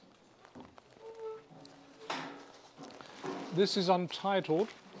This is untitled.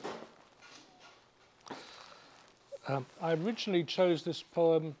 I originally chose this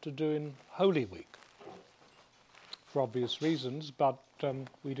poem to do in Holy Week for obvious reasons, but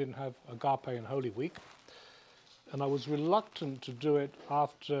we didn't have Agape in Holy Week, and I was reluctant to do it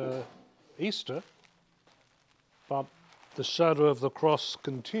after Easter, but the shadow of the cross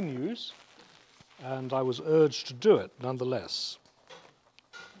continues, and I was urged to do it nonetheless.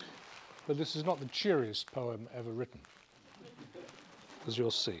 But this is not the cheeriest poem ever written, as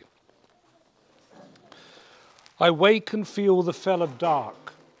you'll see. I wake and feel the fell of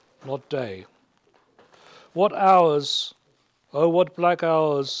dark, not day. What hours, oh what black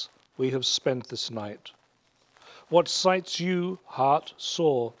hours we have spent this night. What sights you, heart,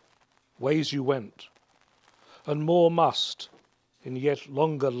 saw, ways you went, and more must, in yet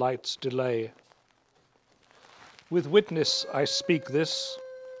longer light's delay. With witness I speak this,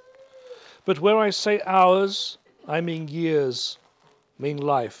 but where I say hours, I mean years, mean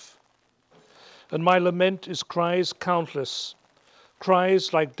life. And my lament is cries countless,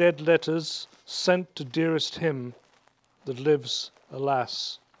 cries like dead letters sent to dearest him that lives,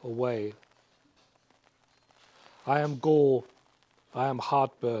 alas, away. I am gall, I am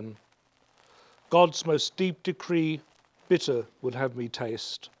heartburn. God's most deep decree, bitter would have me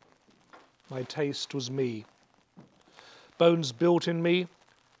taste. My taste was me. Bones built in me,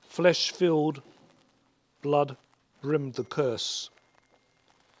 flesh filled, blood brimmed the curse.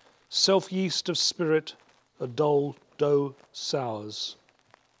 Self-yeast of spirit, a dull dough sours.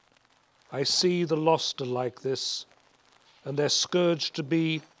 I see the lost are like this, and their scourge to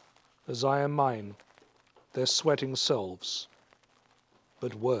be, as I am mine, their sweating selves,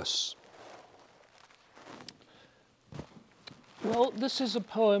 but worse. Well, this is a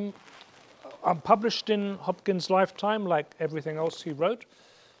poem published in Hopkins' lifetime, like everything else he wrote,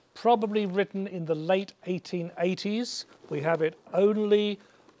 probably written in the late 1880s. We have it only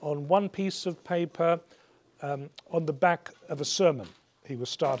on one piece of paper on the back of a sermon he was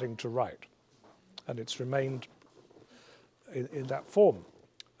starting to write, and it's remained in that form.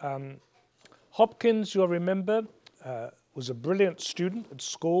 Hopkins, you'll remember, was a brilliant student at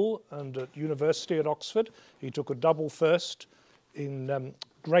school and at university at Oxford. He took a double first in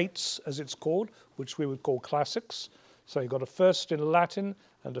greats, as it's called, which we would call classics. So he got a first in Latin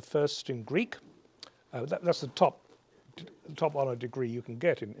and a first in Greek. That's the top honour degree you can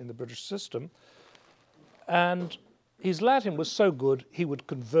get in the British system. And his Latin was so good he would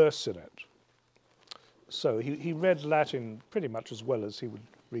converse in it. So he read Latin pretty much as well as he would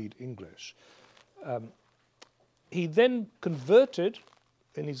read English. He then converted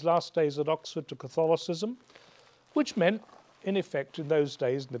in his last days at Oxford to Catholicism, which meant, in effect, in those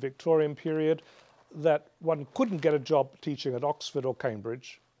days, in the Victorian period, that one couldn't get a job teaching at Oxford or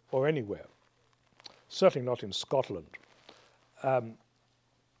Cambridge or anywhere, certainly not in Scotland.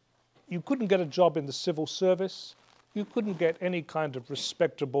 You couldn't get a job in the civil service. You couldn't get any kind of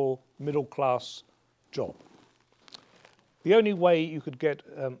respectable middle-class job. The only way you could get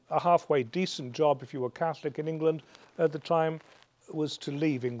a halfway decent job if you were Catholic in England at the time was to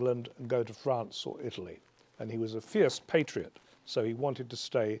leave England and go to France or Italy. And he was a fierce patriot, so he wanted to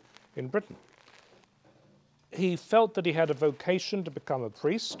stay in Britain. He felt that he had a vocation to become a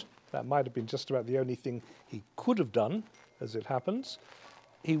priest. That might have been just about the only thing he could have done, as it happens.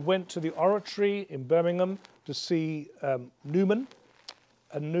 He went to the Oratory in Birmingham to see Newman,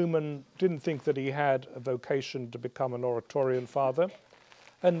 and Newman didn't think that he had a vocation to become an oratorian father.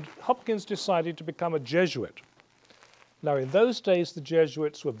 And Hopkins decided to become a Jesuit. Now, in those days, the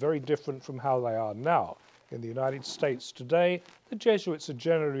Jesuits were very different from how they are now. In the United States today, the Jesuits are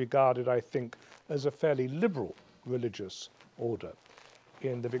generally regarded, I think, as a fairly liberal religious order.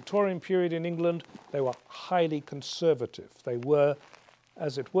 In the Victorian period in England, they were highly conservative. They were,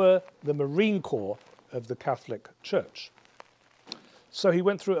 as it were, the Marine Corps of the Catholic Church. So he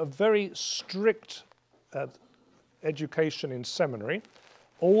went through a very strict education in seminary.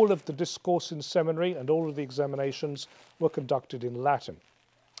 All of the discourse in seminary and all of the examinations were conducted in Latin.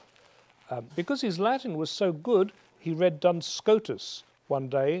 Because his Latin was so good, he read Duns Scotus one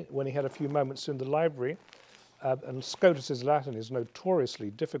day when he had a few moments in the library, and Scotus's Latin is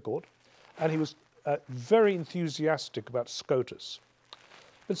notoriously difficult, and he was very enthusiastic about Scotus.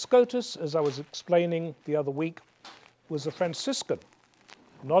 But Scotus, as I was explaining the other week, was a Franciscan,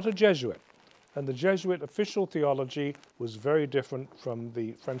 not a Jesuit, and the Jesuit official theology was very different from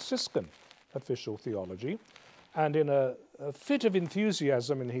the Franciscan official theology. And in a fit of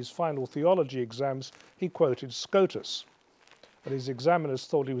enthusiasm in his final theology exams, he quoted Scotus. And his examiners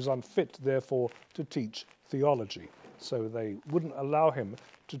thought he was unfit, therefore, to teach theology. So they wouldn't allow him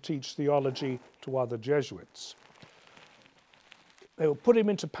to teach theology to other Jesuits. They would put him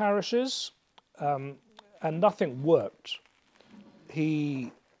into parishes, and nothing worked.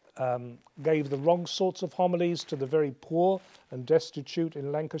 He gave the wrong sorts of homilies to the very poor and destitute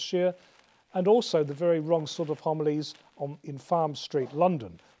in Lancashire, and also the very wrong sort of homilies in Farm Street,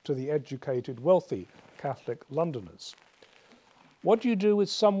 London, to the educated, wealthy Catholic Londoners. What do you do with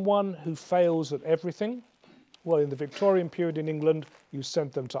someone who fails at everything? Well, in the Victorian period in England, you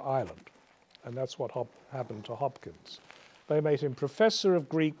sent them to Ireland, and that's what happened to Hopkins. They made him Professor of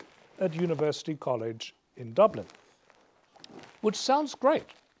Greek at University College in Dublin, which sounds great.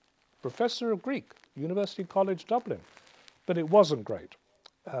 Professor of Greek, University College Dublin. But it wasn't great.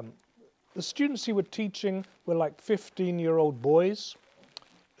 The students he were teaching were like 15-year-old boys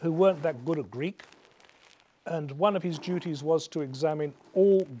who weren't that good at Greek, and one of his duties was to examine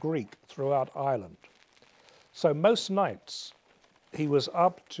all Greek throughout Ireland. So most nights he was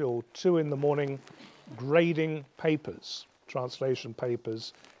up till 2 in the morning grading papers, translation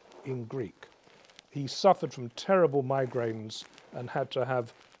papers in Greek. He suffered from terrible migraines and had to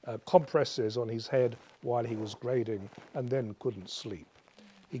have compresses on his head while he was grading, and then couldn't sleep.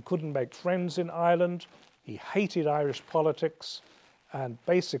 He couldn't make friends in Ireland. He hated Irish politics and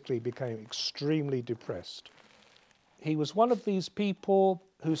basically became extremely depressed. He was one of these people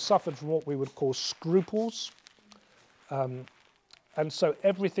who suffered from what we would call scruples. And so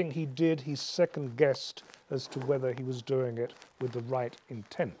everything he did, he second-guessed as to whether he was doing it with the right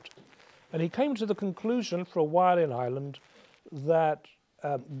intent. And he came to the conclusion for a while in Ireland that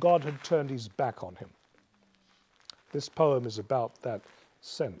God had turned his back on him. This poem is about that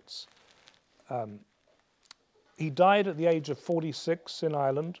sense. He died at the age of 46 in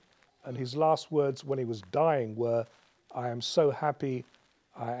Ireland, and his last words when he was dying were, "I am so happy,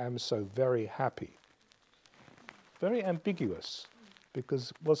 I am so very happy." Very ambiguous,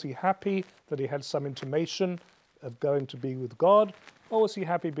 because was he happy that he had some intimation of going to be with God, or was he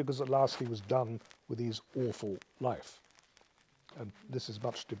happy because at last he was done with his awful life? And this is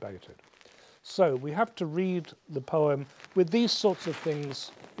much debated. So we have to read the poem with these sorts of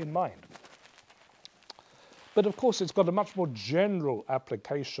things in mind. But of course it's got a much more general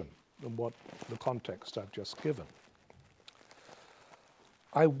application than what the context I've just given.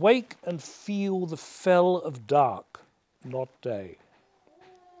 I wake and feel the fell of dark, not day.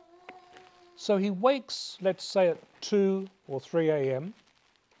 So he wakes, let's say at 2 or 3 a.m.,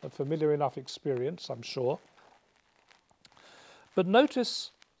 a familiar enough experience, I'm sure. But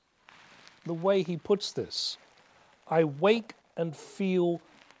notice the way he puts this. I wake and feel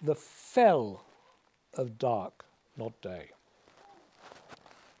the fell of dark, not day.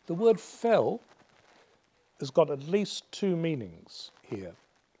 The word fell has got at least 2 meanings here.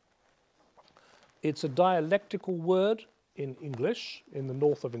 It's a dialectical word in English, in the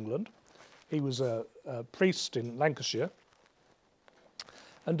north of England. He was a priest in Lancashire.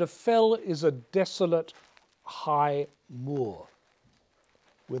 And a fell is a desolate high moor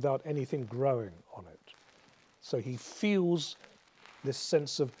without anything growing on it. So he feels this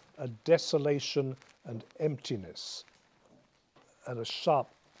sense of a desolation and emptiness and a sharp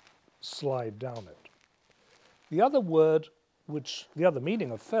slide down it. The other word, the other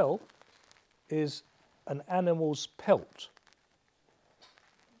meaning of fell, is an animal's pelt.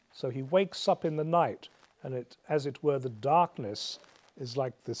 So he wakes up in the night, and as it were, the darkness is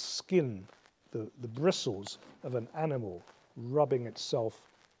like the skin, the bristles of an animal rubbing itself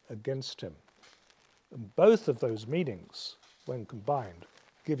against him. And both of those meanings, when combined,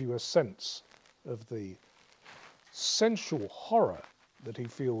 give you a sense of the sensual horror that he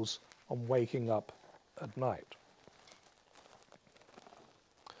feels on waking up at night.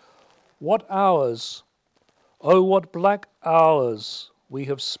 What hours, oh what black hours we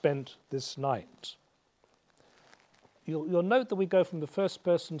have spent this night. You'll note that we go from the first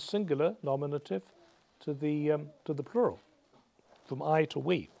person singular nominative to the plural, from I to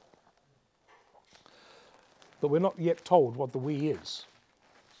we. But we're not yet told what the we is.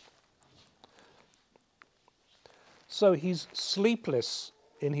 So he's sleepless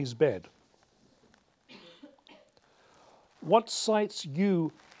in his bed. What sights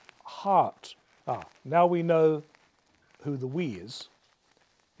you, heart? Now we know who the we is.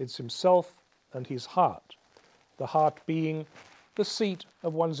 It's himself and his heart. The heart being the seat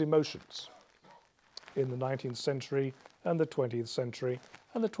of one's emotions in the 19th century and the 20th century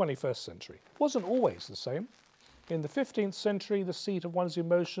and the 21st century. It wasn't always the same. In the 15th century, the seat of one's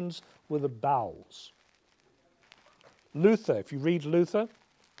emotions were the bowels. Luther, if you read Luther,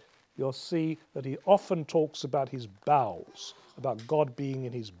 you'll see that he often talks about his bowels, about God being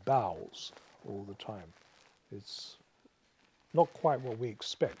in his bowels all the time. It's not quite what we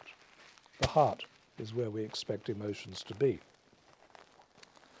expect. The heart is where we expect emotions to be.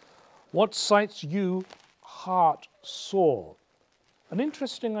 What sights you, heart saw? An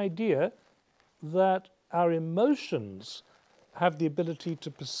interesting idea that our emotions have the ability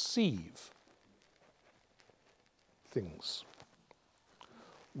to perceive things.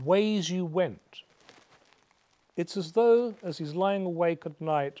 Ways you went. It's as though, as he's lying awake at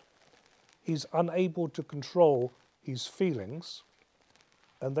night, he's unable to control his feelings,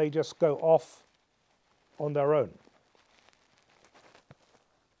 and they just go off on their own.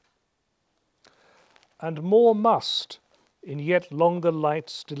 And more must in yet longer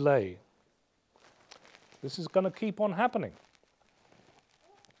light's delay. This is going to keep on happening.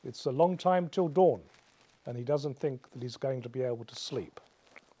 It's a long time till dawn, and he doesn't think that he's going to be able to sleep.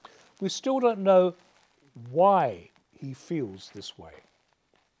 We still don't know why he feels this way,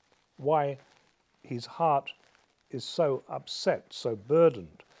 why his heart is so upset, so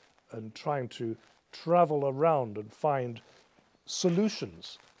burdened, and trying to travel around and find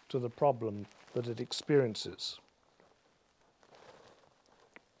solutions to the problem that it experiences.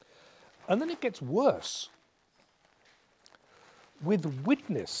 And then it gets worse. With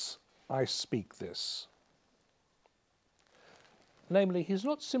witness I speak this. Namely, he's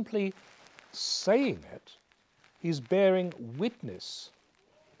not simply saying it, he's bearing witness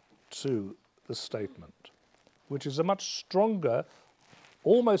to the statement, which is a much stronger,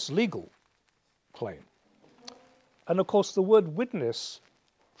 almost legal claim. And of course, the word witness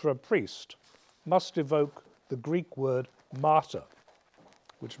for a priest must evoke the Greek word martyr,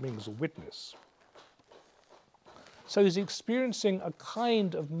 which means a witness. So he's experiencing a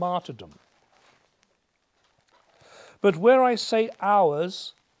kind of martyrdom. But where I say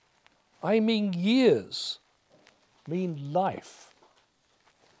hours, I mean years, mean life.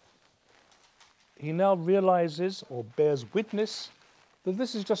 He now realizes or bears witness that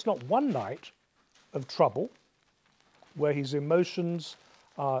this is just not one night of trouble where his emotions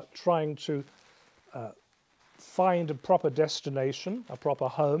are trying to find a proper destination, a proper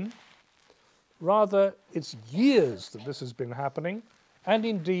home. Rather, it's years that this has been happening, and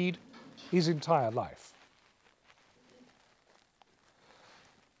indeed his entire life.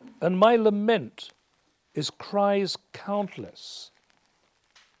 And my lament is cries countless.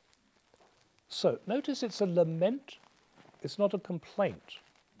 So, notice it's a lament, it's not a complaint.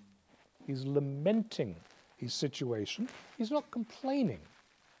 He's lamenting his situation, he's not complaining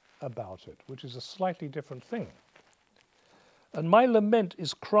about it, which is a slightly different thing. And my lament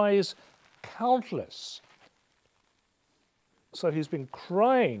is cries countless. So he's been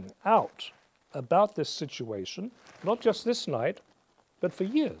crying out about this situation, not just this night, but for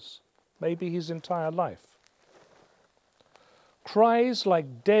years, maybe his entire life. Cries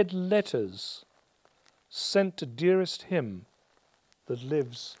like dead letters sent to dearest him that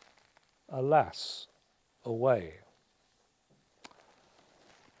lives, alas, away.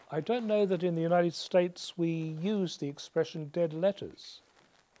 I don't know that in the United States we use the expression dead letters.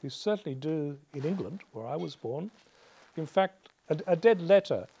 We certainly do in England, where I was born. In fact, a dead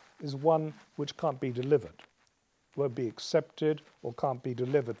letter is one which can't be delivered, won't be accepted or can't be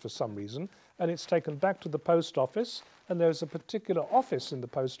delivered for some reason, and it's taken back to the post office, and there's a particular office in the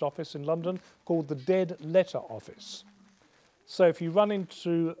post office in London called the Dead Letter Office. So if you run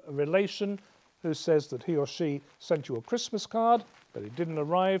into a relation who says that he or she sent you a Christmas card, but it didn't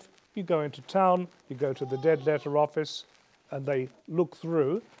arrive, you go into town, you go to the Dead Letter Office, and they look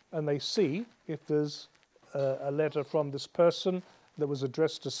through and they see if there's a letter from this person that was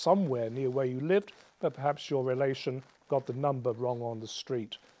addressed to somewhere near where you lived, but perhaps your relation got the number wrong on the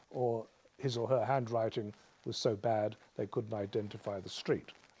street, or his or her handwriting was so bad they couldn't identify the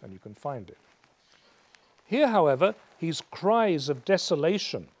street, and you can find it. Here, however, his cries of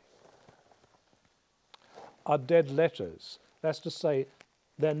desolation are dead letters. That's to say,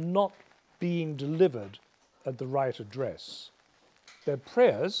 they're not being delivered at the right address. They're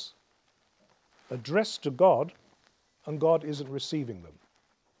prayers addressed to God, and God isn't receiving them.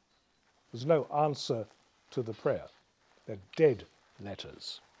 There's no answer to the prayer. They're dead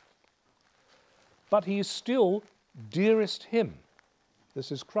letters. But he is still dearest him.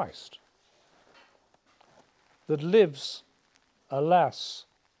 This is Christ. That lives, alas,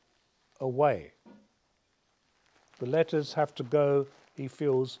 away. The letters have to go, he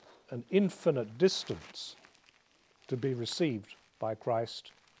feels, an infinite distance to be received by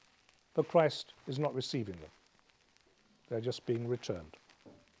Christ, but Christ is not receiving them. They're just being returned.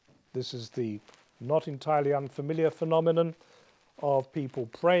 This is the not entirely unfamiliar phenomenon of people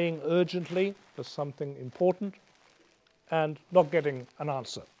praying urgently for something important and not getting an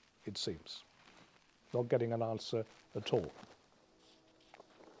answer, it seems. Not getting an answer at all.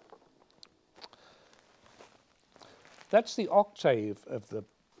 That's the octave of the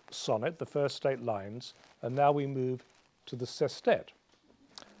sonnet, the first 8 lines, and now we move to the sestet,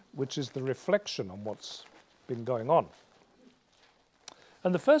 which is the reflection on what's been going on.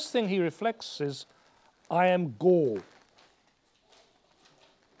 And the first thing he reflects is, I am gall.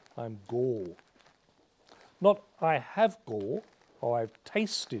 I'm gall. Not I have gall, or I've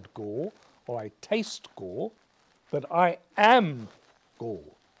tasted gall, or I taste gall, but I am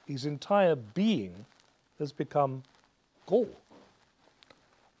gall. His entire being has become gall.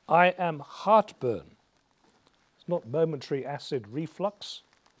 I am heartburn. It's not momentary acid reflux.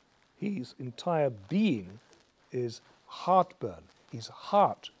 His entire being is heartburn. His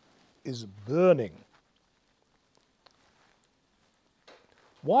heart is burning.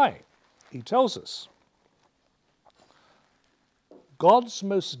 Why? He tells us, God's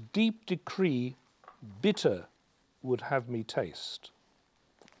most deep decree, bitter would have me taste.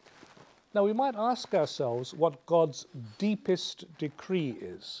 Now we might ask ourselves what God's deepest decree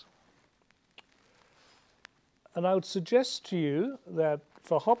is. And I would suggest to you that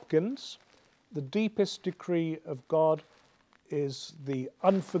for Hopkins, the deepest decree of God is the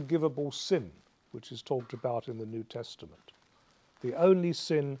unforgivable sin, which is talked about in the New Testament. The only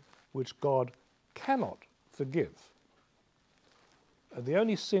sin which God cannot forgive. And the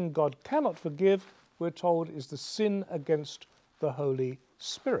only sin God cannot forgive, we're told, is the sin against the Holy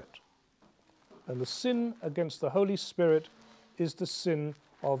Spirit. And the sin against the Holy Spirit is the sin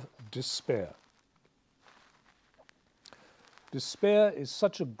of despair. Despair is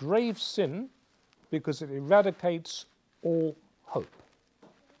such a grave sin because it eradicates all hope.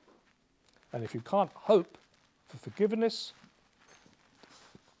 And if you can't hope for forgiveness,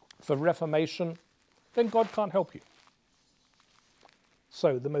 for reformation, then God can't help you.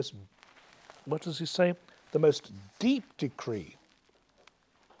 So what does he say? The most deep decree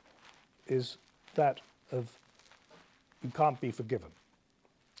is that of you can't be forgiven.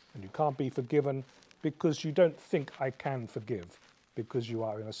 And you can't be forgiven because you don't think I can forgive, because you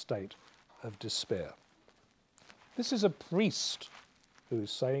are in a state of despair. This is a priest who is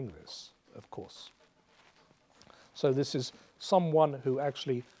saying this, of course. So this is someone who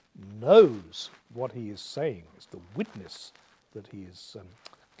actually knows what he is saying. It's the witness that he is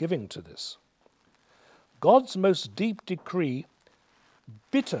giving to this. God's most deep decree,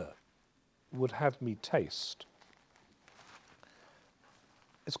 bitter would have me taste.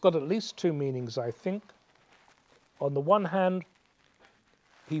 It's got at least 2 meanings, I think. On the one hand,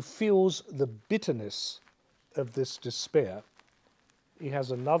 he feels the bitterness of this despair. He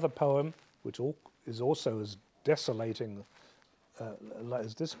has another poem, which is also as desolating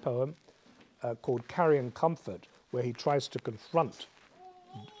as this poem, called Carrion Comfort, where he tries to confront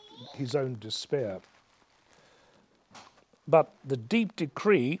his own despair. But the deep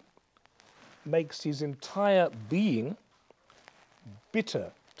decree makes his entire being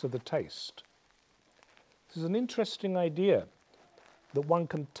bitter to the taste. This is an interesting idea, that one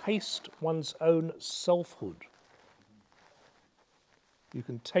can taste one's own selfhood. You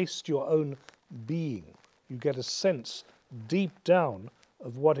can taste your own being. You get a sense deep down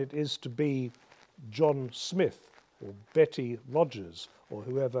of what it is to be John Smith or Betty Rogers or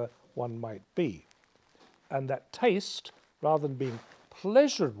whoever one might be. And that taste, rather than being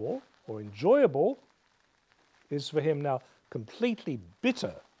pleasurable or enjoyable, is for him now completely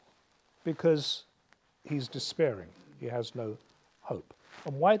bitter because he's despairing. He has no hope.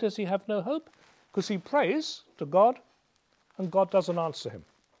 And why does he have no hope? Because he prays to God and God doesn't answer him.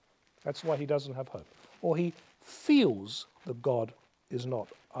 That's why he doesn't have hope. Or he feels that God is not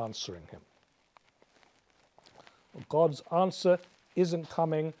answering him. God's answer isn't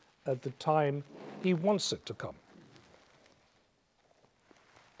coming at the time he wants it to come.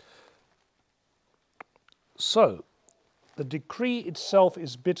 So, the decree itself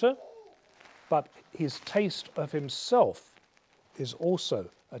is bitter, but his taste of himself is also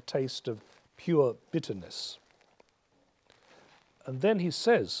a taste of pure bitterness. And then he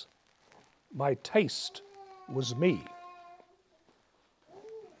says, my taste was me.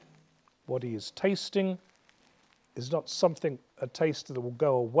 What he is tasting is not something, a taste that will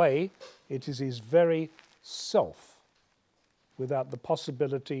go away. It is his very self, without the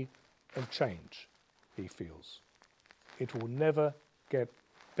possibility of change, he feels. It will never get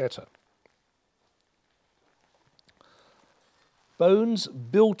better. Bones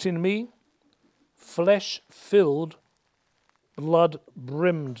built in me, flesh filled, blood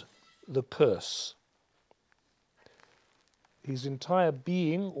brimmed the curse. His entire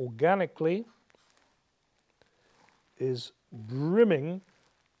being, organically, is brimming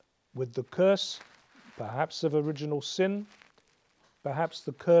with the curse, perhaps of original sin, perhaps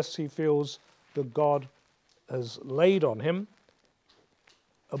the curse he feels that God has laid on him,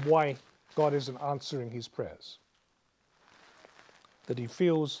 and why God isn't answering his prayers. That he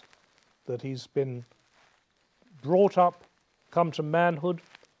feels that he's been brought up, come to manhood,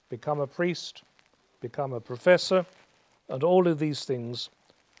 become a priest, become a professor, and all of these things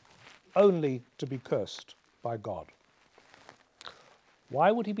only to be cursed by God.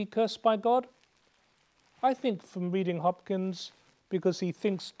 Why would he be cursed by God? I think from reading Hopkins, because he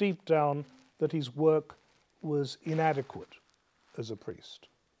thinks deep down that his work was inadequate as a priest,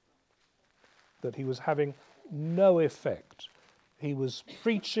 that he was having no effect. He was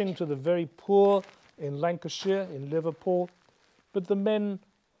preaching to the very poor in Lancashire, in Liverpool, but the men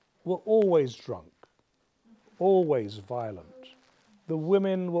were always drunk, always violent. The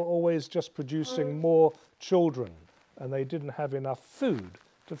women were always just producing more children, and they didn't have enough food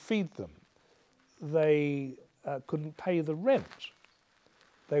to feed them. They couldn't pay the rent.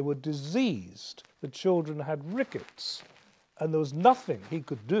 They were diseased. The children had rickets, and there was nothing he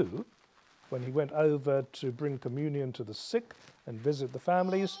could do when he went over to bring communion to the sick and visit the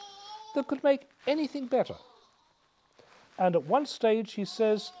families that could make anything better. And at one stage he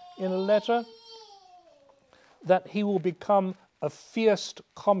says in a letter that he will become a fierce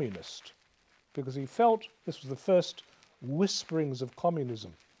communist, because he felt this was the first whisperings of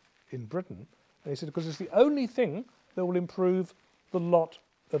communism in Britain. And he said, because it's the only thing that will improve the lot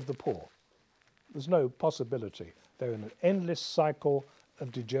of the poor. There's no possibility. They're in an endless cycle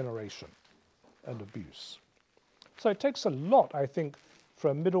of degeneration and abuse. So it takes a lot, I think,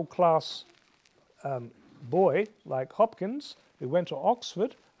 for a middle-class boy like Hopkins, who went to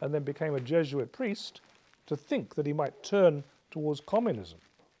Oxford and then became a Jesuit priest, to think that he might turn towards communism.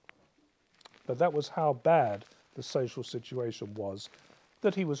 But that was how bad the social situation was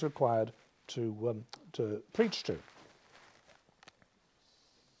that he was required to preach to.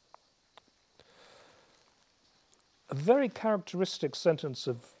 A very characteristic sentence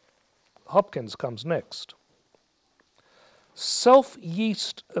of Hopkins comes next.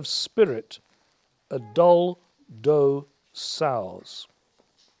 Self-yeast of spirit, a dull dough sours.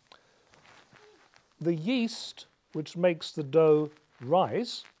 The yeast which makes the dough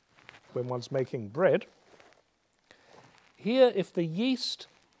rise when one's making bread, here if the yeast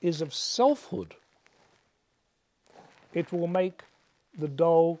is of selfhood, it will make the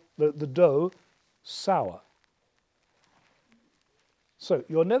dough sour. So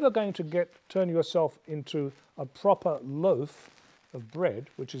you're never going to turn yourself into a proper loaf of bread,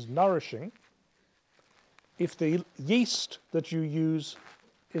 which is nourishing, if the yeast that you use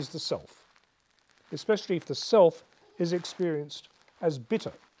is the self, especially if the self is experienced as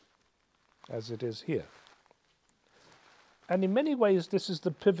bitter, as it is here. And in many ways, this is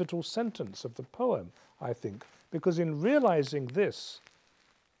the pivotal sentence of the poem, I think, because in realizing this,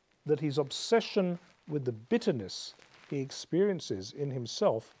 that his obsession with the bitterness he experiences in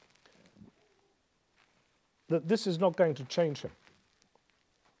himself, that this is not going to change him.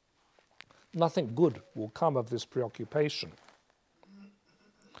 Nothing good will come of this preoccupation.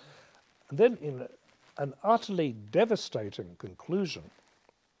 And then in an utterly devastating conclusion,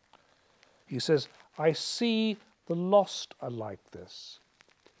 he says, I see the lost are like this.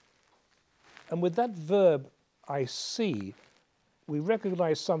 And with that verb, I see, we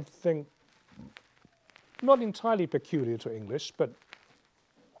recognize something not entirely peculiar to English, but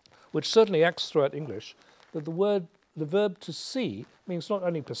which certainly acts throughout English, that the verb to see means not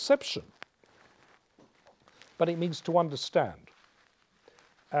only perception, but it means to understand.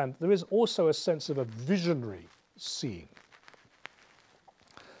 And there is also a sense of a visionary seeing.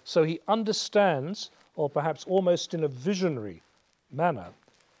 So he understands, or perhaps almost in a visionary manner,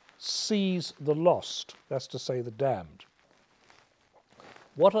 sees the lost, that's to say the damned.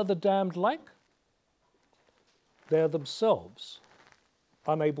 What are the damned like? They are themselves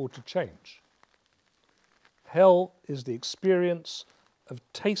unable to change. Hell is the experience of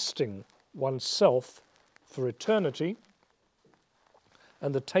tasting oneself for eternity,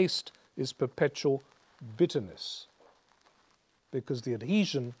 and the taste is perpetual bitterness, because the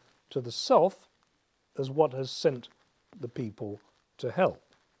adhesion to the self is what has sent the people to hell.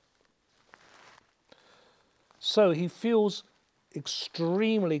 So he feels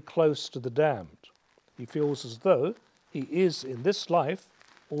extremely close to the damned. He feels as though he is in this life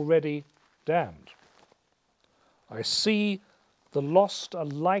already damned. I see the lost are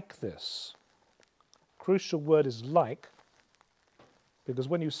like this. Crucial word is like, because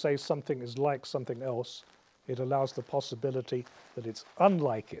when you say something is like something else, it allows the possibility that it's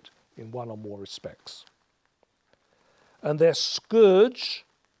unlike it in one or more respects. And their scourge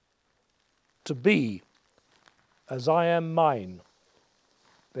to be, as I am mine,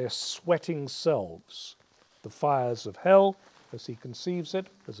 their sweating selves, the fires of hell, as he conceives it,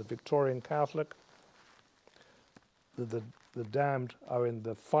 as a Victorian Catholic. The damned are in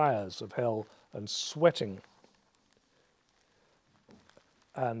the fires of hell and sweating.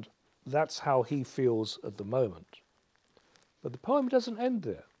 And that's how he feels at the moment. But the poem doesn't end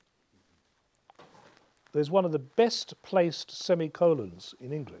there. There's one of the best placed semicolons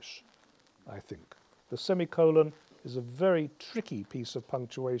in English, I think. The semicolon is a very tricky piece of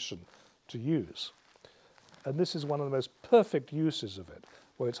punctuation to use. And this is one of the most perfect uses of it,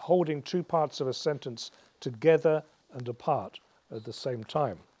 where it's holding two parts of a sentence together and apart at the same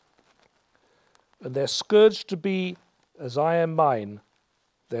time. And they're scourged to be as I am mine,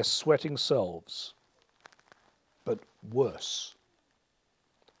 their sweating selves, but worse.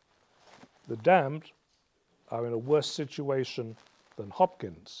 The damned are in a worse situation than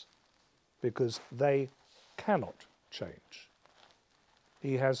Hopkins because they cannot change.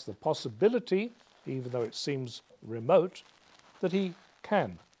 He has the possibility, even though it seems remote, that he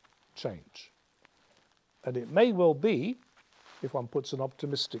can change. And it may well be, if one puts an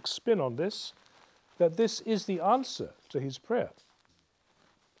optimistic spin on this, that this is the answer to his prayer.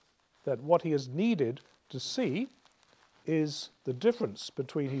 That what he has needed to see is the difference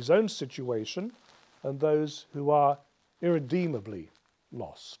between his own situation and those who are irredeemably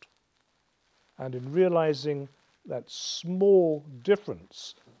lost. And in realizing that small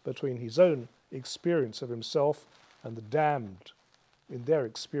difference between his own experience of himself and the damned in their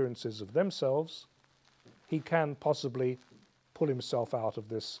experiences of themselves, he can possibly pull himself out of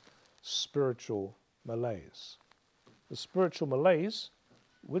this spiritual malaise. The spiritual malaise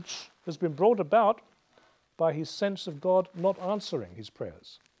which has been brought about by his sense of God not answering his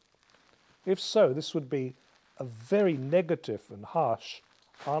prayers. If so, this would be a very negative and harsh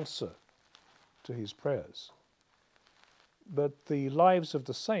answer to his prayers. But the lives of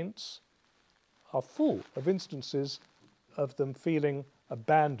the saints are full of instances of them feeling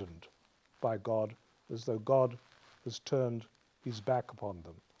abandoned by God, as though God has turned his back upon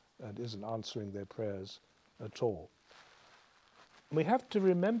them and isn't answering their prayers at all. We have to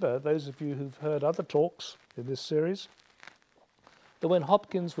remember, those of you who've heard other talks in this series, that when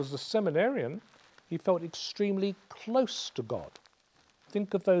Hopkins was a seminarian, he felt extremely close to God.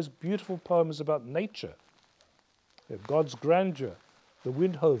 Think of those beautiful poems about nature, God's grandeur, the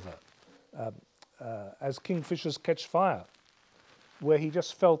Windhover, As Kingfishers Catch Fire, where he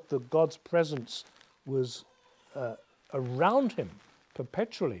just felt that God's presence was around him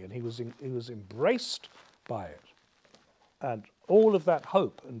perpetually, and he was embraced by it. And all of that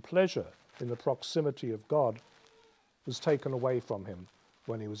hope and pleasure in the proximity of God was taken away from him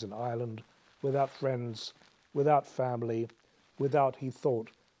when he was in Ireland, without friends, without family, without, he thought,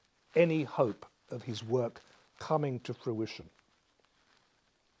 any hope of his work coming to fruition.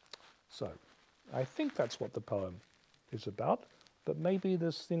 So, I think that's what the poem is about, but maybe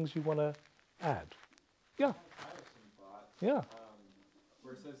there's things you want to add. Yeah. I have some thoughts. Yeah.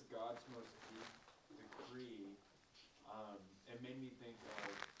 Where it says God's most deep decree, it made me think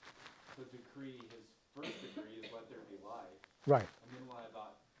of the decree, his first decree is let there be light. Right. And then when I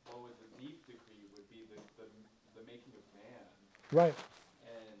thought, what was the deep decree would be the making of man. Right.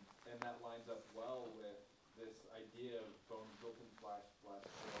 And that lines up well with this idea of bones built in flesh, bone.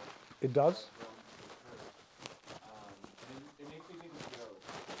 It does. And it makes me think of Job,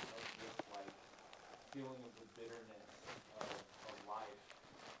 of this like feeling of the bitterness of life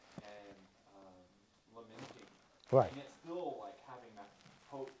and lamenting. Right. And yet still like having that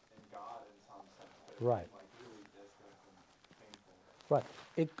hope in God in some sense, but it's Right. like really distant and painful. Right.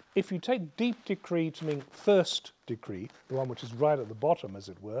 If you take deep decree to mean first decree, the one which is right at the bottom, as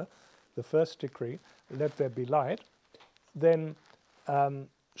it were, the first decree, let there be light, then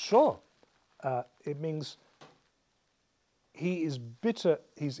sure, it means he is bitter,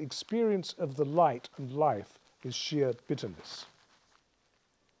 his experience of the light and life is sheer bitterness.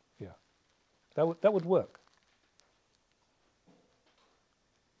 Yeah. That would work.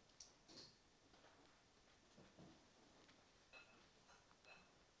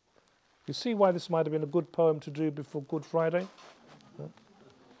 You see why this might have been a good poem to do before Good Friday? Huh?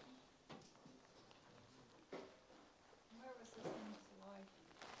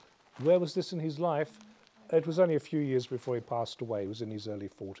 Where was this in his life? It was only a few years before he passed away. He was in his early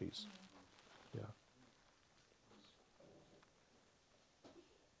 40s. Yeah.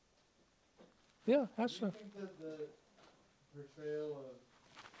 Yeah, that's Do you think that the portrayal of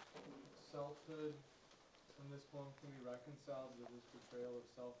selfhood in this poem can be reconciled with his portrayal of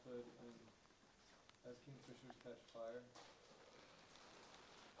selfhood in As Kingfishers Catch Fire?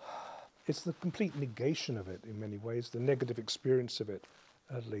 It's the complete negation of it in many ways, the negative experience of it,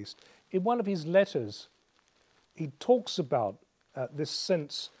 at least. In one of his letters, he talks about this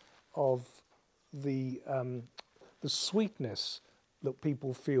sense of the sweetness that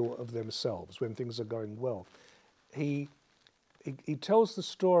people feel of themselves when things are going well. He tells the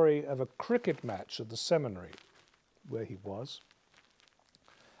story of a cricket match at the seminary where he was,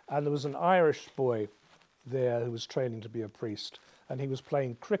 and there was an Irish boy there who was training to be a priest, and he was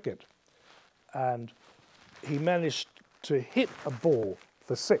playing cricket, and he managed to hit a ball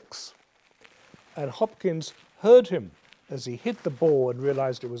for 6, and Hopkins heard him as he hit the ball and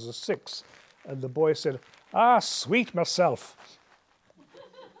realized it was a 6, and the boy said, "Ah, sweet myself,"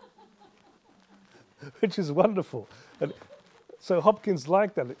 which is wonderful. And so Hopkins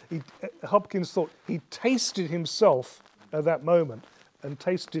liked that. Hopkins thought he tasted himself at that moment and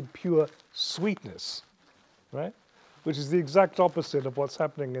tasted pure sweetness, right? Which is the exact opposite of what's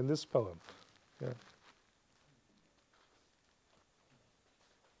happening in this poem. Yeah. It's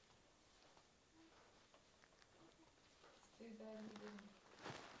too bad he didn't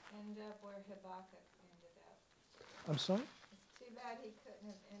end up where Habakkuk ended up. I'm sorry? It's too bad he couldn't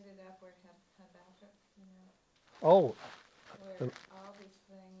have ended up where Habakkuk, Oh, where all these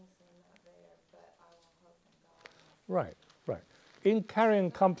things are not there, but I will hope in God. right, right. In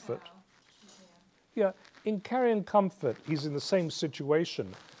Carrying Comfort, Somehow, in Carrying Comfort, he's in the same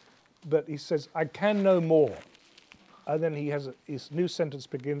situation, but he says, "I can no more." And then his new sentence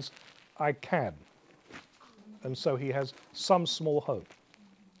begins, "I can." And so he has some small hope.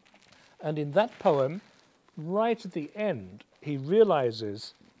 And in that poem, right at the end, he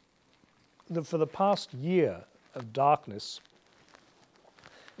realizes that for the past year of darkness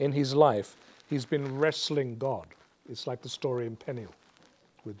in his life, he's been wrestling God. It's like the story in Peniel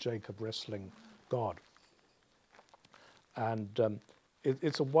with Jacob wrestling God. And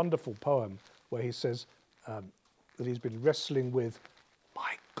it's a wonderful poem where he says that he's been wrestling with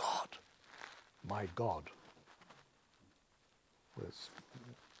my God, my God.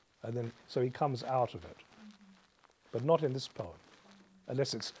 And then, so he comes out of it, but not in this poem,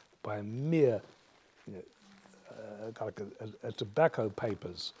 unless it's by a mere, kind of a tobacco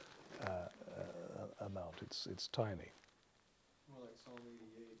papers amount. It's tiny. More like Psalm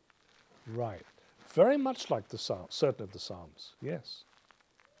 88. Right. Very much like the Psalms, certain of the Psalms. Yes.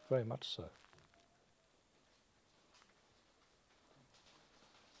 Very much so.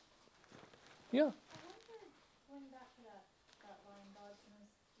 Yeah. I wonder, going back to that line, God's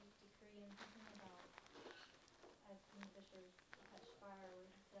most deep decree, and thinking about, as Kingfisher's Catch Fire, where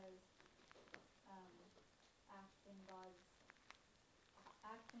he says, acts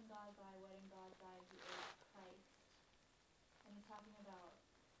in God's eye, what in God's eye he is Christ. And he's talking about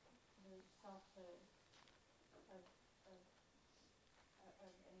the selfhood of,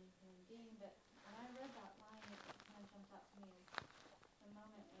 of any human being, but when I read that line, it kind of jumped out to me as the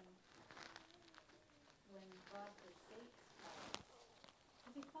moment when God forsakes Christ,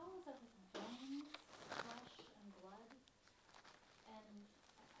 because he follows up with bones, flesh, and blood, and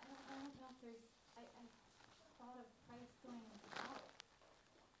I don't know if there's, I thought of Christ going out,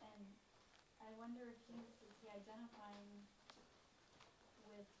 and I wonder if is he identifying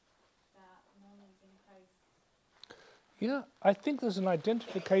with that moment in Christ? Yeah, I think there's an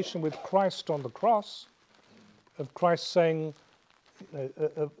identification with Christ on the cross, of Christ saying,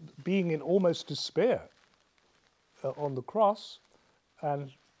 being in almost despair on the cross,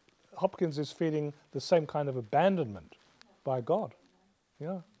 and Hopkins is feeling the same kind of abandonment by God.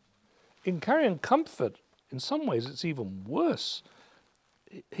 Yeah. In Carrying Comfort, in some ways it's even worse.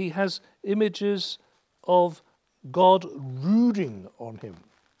 He has images of God rooting on him.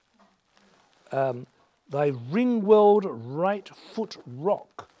 Thy ring-whirled right foot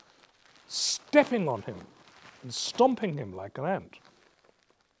rock, stepping on him and stomping him like an ant.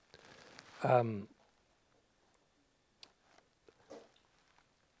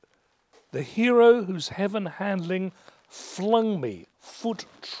 The hero whose heaven handling flung me, foot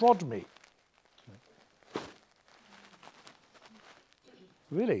trod me.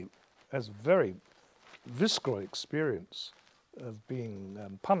 Really has very visceral experience of being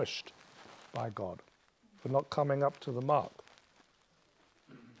punished by God for not coming up to the mark.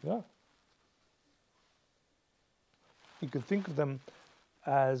 Yeah. You could think of them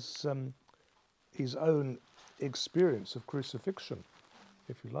as his own experience of crucifixion,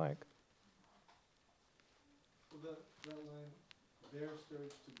 if you like. Well, that line, their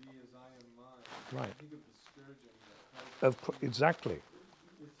scourge to be as I am mine. Right. Think of the scourging that Christ Exactly.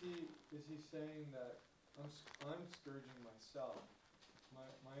 Is he saying that I'm scourging myself?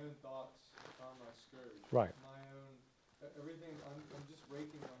 My own thoughts are my scourge. Right. My own everything. I'm just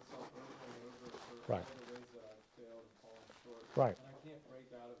raking myself over and over for Right. all the ways that I've failed and fallen short. Right. And I can't break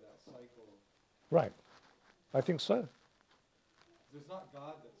out of that cycle. Right. I think so. There's not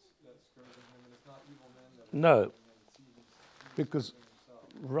God that's scourging him, and it's not evil men that are No. scourging him. It's he's Because- scourging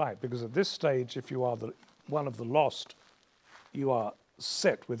himself. Right, because at this stage, if you are one of the lost, you are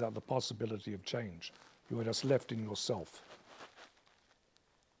set without the possibility of change. You are just left in yourself.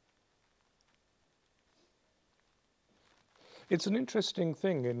 It's an interesting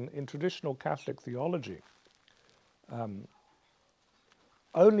thing in traditional Catholic theology.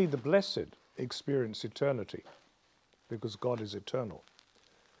 Only the blessed experience eternity, because God is eternal.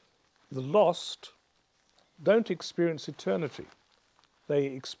 The lost don't experience eternity. They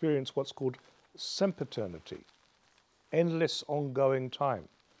experience what's called sempiternity, endless ongoing time,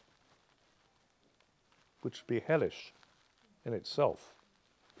 which would be hellish in itself.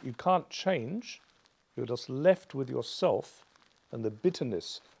 You can't change. You're just left with yourself and the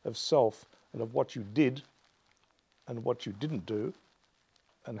bitterness of self and of what you did and what you didn't do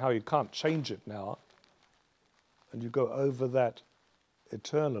and how you can't change it now. And you go over that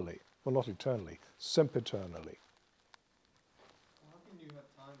eternally. Well, not eternally, sempiternally. How can you have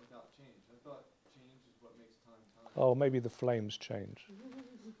time without change? I thought change is what makes time time. Oh, maybe the flames change.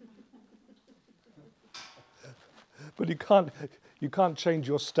 But you can't change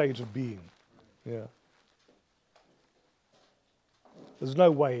your state of being. Yeah. There's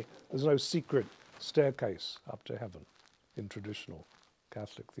no way, there's no secret staircase up to heaven in traditional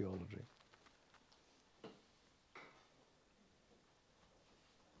Catholic theology.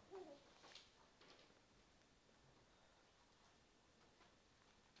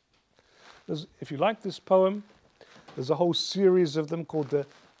 If you like this poem, there's a whole series of them called the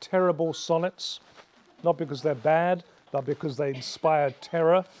Terrible Sonnets, not because they're bad, but because they inspire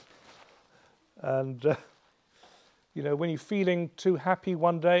terror. And, when you're feeling too happy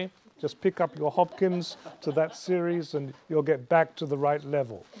one day, just pick up your Hopkins to that series and you'll get back to the right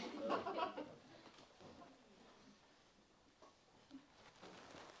level. Sounds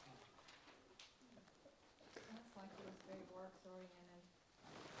like it was very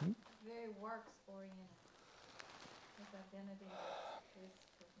works-oriented. Very works-oriented. His identity is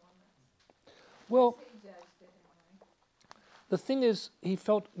performance. Well, That's who he judged it anyway. the thing is, he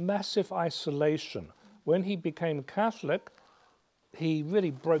felt massive isolation. When he became Catholic, he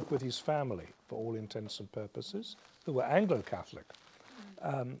really broke with his family, for all intents and purposes, who were Anglo-Catholic.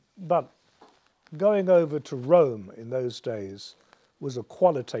 But going over to Rome in those days was a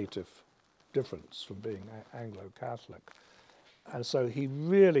qualitative difference from being Anglo-Catholic. And so he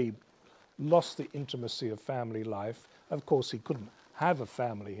really lost the intimacy of family life. Of course, he couldn't have a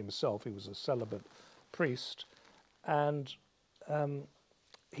family himself. He was a celibate priest. And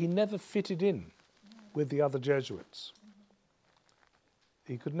he never fitted in with the other Jesuits.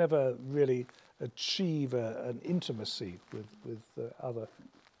 He could never really achieve an intimacy with other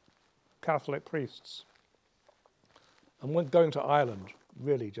Catholic priests. And when going to Ireland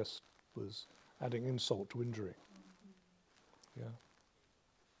really just was adding insult to injury. Yeah.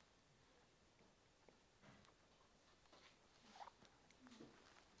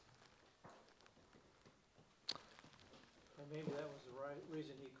 And maybe that was the right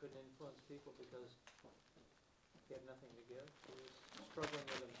reason he couldn't influence people, because he had nothing to give. He was struggling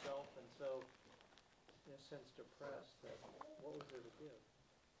with himself, and so, in a sense, depressed. That what was there to give?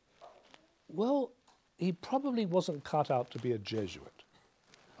 Well, he probably wasn't cut out to be a Jesuit,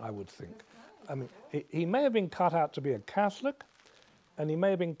 I would think. I mean, he may have been cut out to be a Catholic, and he may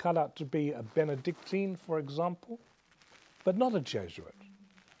have been cut out to be a Benedictine, for example, but not a Jesuit.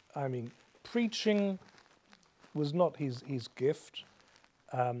 I mean, preaching was not his gift.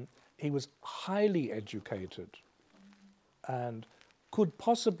 He was highly educated and could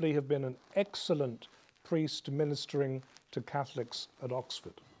possibly have been an excellent priest ministering to Catholics at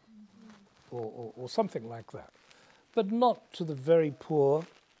Oxford or something like that, but not to the very poor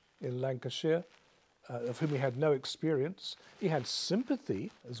in Lancashire, of whom he had no experience. He had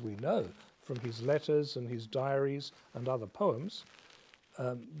sympathy, as we know, from his letters and his diaries and other poems,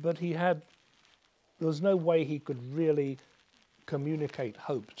 but there was no way he could really communicate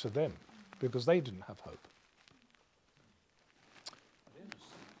hope to them, because they didn't have hope. In a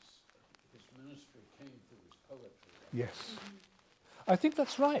sense, his ministry came through his poetry. Yes. I think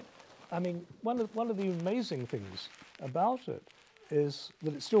that's right. I mean, one of the amazing things about it is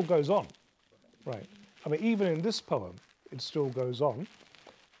that it still goes on. Right. I mean, even in this poem, it still goes on.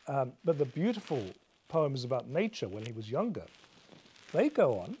 But the beautiful poems about nature when he was younger, they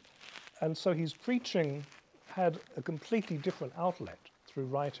go on. And so his preaching had a completely different outlet through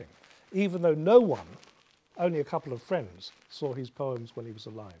writing, even though no one, only a couple of friends, saw his poems when he was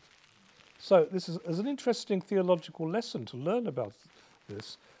alive. So this is an interesting theological lesson to learn about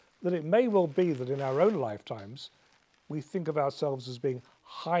this, that it may well be that in our own lifetimes we think of ourselves as being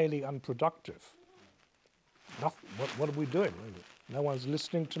highly unproductive. Nothing, what are we doing? No one's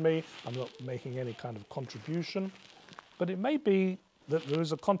listening to me, I'm not making any kind of contribution. But it may be that there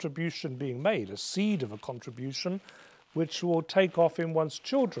is a contribution being made, a seed of a contribution, which will take off in one's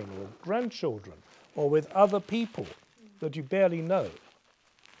children or grandchildren or with other people that you barely know.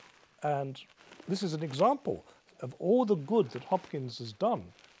 And this is an example of all the good that Hopkins has done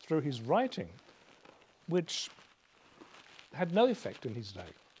through his writing, which had no effect in his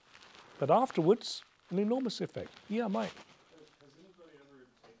day. But afterwards, an enormous effect. Yeah, Mike. Has anybody ever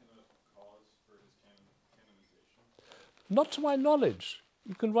taken a cause for his canonization? Not to my knowledge.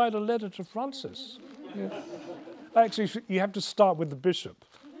 You can write a letter to Francis. Yeah. Actually, you have to start with the bishop.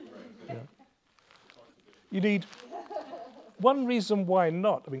 Yeah. You need one reason why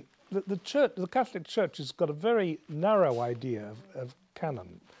not. I mean, the church, the Catholic Church, has got a very narrow idea of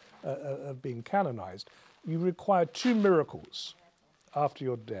canon, of being canonized. You require 2 miracles after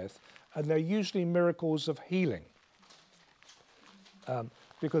your death, and they're usually miracles of healing,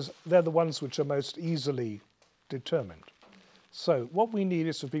 because they're the ones which are most easily determined. So what we need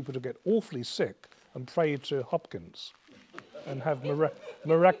is for people to get awfully sick and pray to Hopkins and have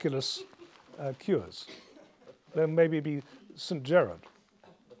miraculous cures. Then maybe be St. Gerard.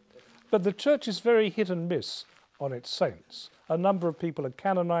 But the church is very hit and miss on its saints. A number of people are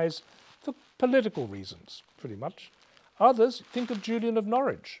canonized for political reasons, pretty much. Others, think of Julian of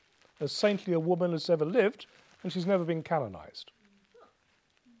Norwich, as saintly a woman as ever lived, and she's never been canonized.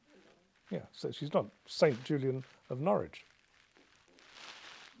 Yeah, so she's not Saint Julian of Norwich.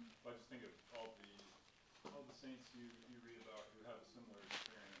 I just think of all the saints you read about who have a similar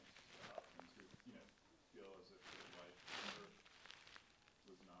experience to Hopkins, who feel as if their life on earth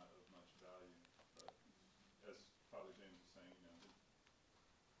was not of much value. But as Father James was saying,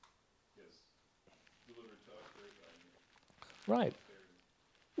 he has delivered to us great value. Right.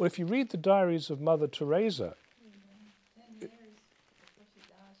 Well, if you read the diaries of Mother Teresa, 10 years before she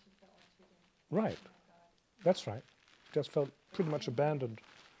died, she felt like she didn't. right, that's right, just felt pretty much abandoned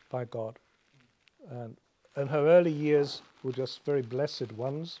by God. And her early years were just very blessed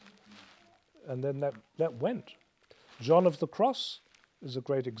ones, and then that went. John of the Cross is a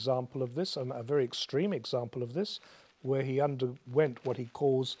great example of this, and a very extreme example of this, where he underwent what he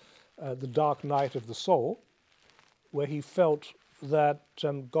calls the dark night of the soul, where he felt that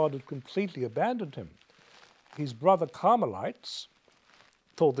God had completely abandoned him. His brother Carmelites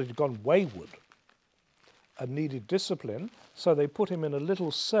thought that he'd gone wayward and needed discipline, so they put him in a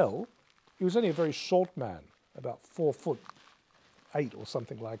little cell. He was only a very short man, about 4'8" or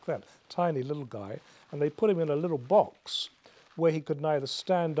something like that, tiny little guy, and they put him in a little box where he could neither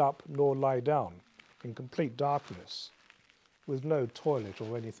stand up nor lie down in complete darkness, with no toilet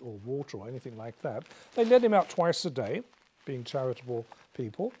or water or anything like that. They let him out twice a day, being charitable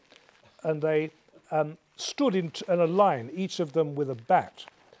people, and they stood in a line, each of them with a bat,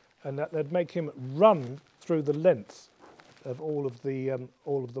 and they'd make him run through the length of all of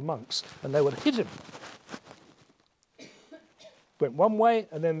the monks, and they would hit him. Went one way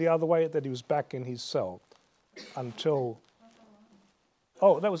and then the other way, then he was back in his cell until.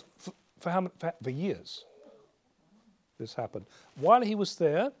 Oh, that was for years. This happened. While he was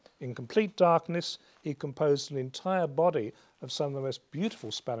there, in complete darkness, he composed an entire body of some of the most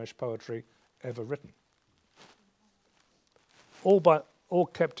beautiful Spanish poetry ever written. All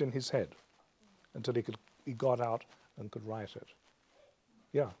kept in his head until he got out and could write it.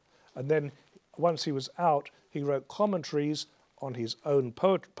 Yeah. And then once he was out, he wrote commentaries on his own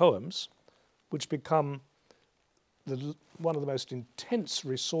poems, which become one of the most intense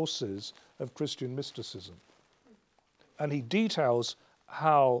resources of Christian mysticism. And he details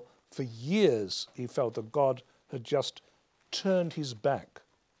how for years he felt that God had just turned his back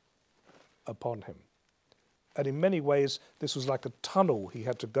upon him. And in many ways, this was like a tunnel he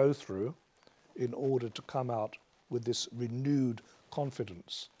had to go through in order to come out with this renewed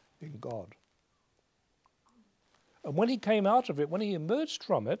confidence in God. And when he came out of it, when he emerged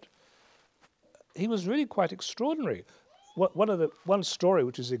from it, he was really quite extraordinary. One story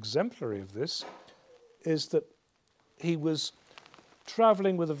which is exemplary of this is that he was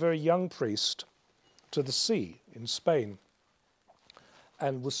traveling with a very young priest to the sea in Spain,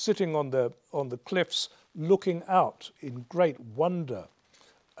 and was sitting on the cliffs looking out in great wonder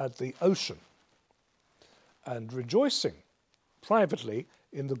at the ocean and rejoicing privately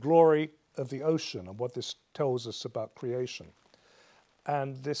in the glory of the ocean and what this tells us about creation.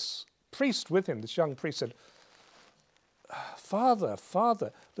 And this priest with him, this young priest, said, Father,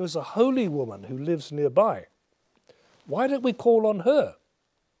 there's a holy woman who lives nearby. Why don't we call on her?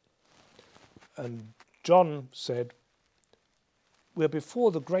 And John said, "We're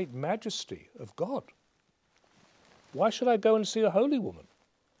before the great majesty of God. Why should I go and see a holy woman?"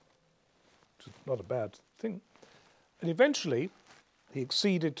 Which is not a bad thing. And eventually, he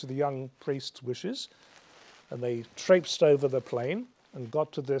acceded to the young priest's wishes, and they traipsed over the plain and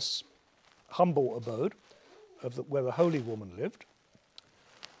got to this humble abode where the holy woman lived.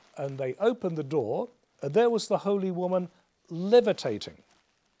 And they opened the door, and there was the holy woman levitating.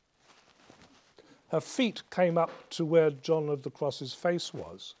 Her feet came up to where John of the Cross's face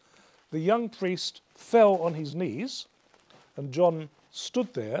was. The young priest fell on his knees, and John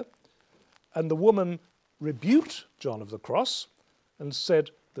stood there, and the woman rebuked John of the Cross and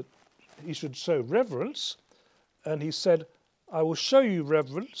said that he should show reverence. And he said, "I will show you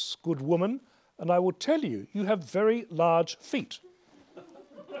reverence, good woman, and I will tell you, you have very large feet."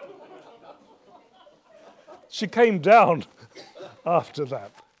 She came down after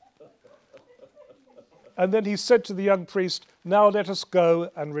that. And then he said to the young priest, "Now let us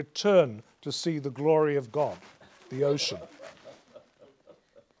go and return to see the glory of God, the ocean."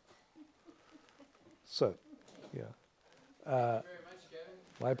 So, yeah. Thank you very much, Kevin.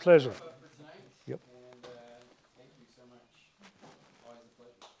 My pleasure.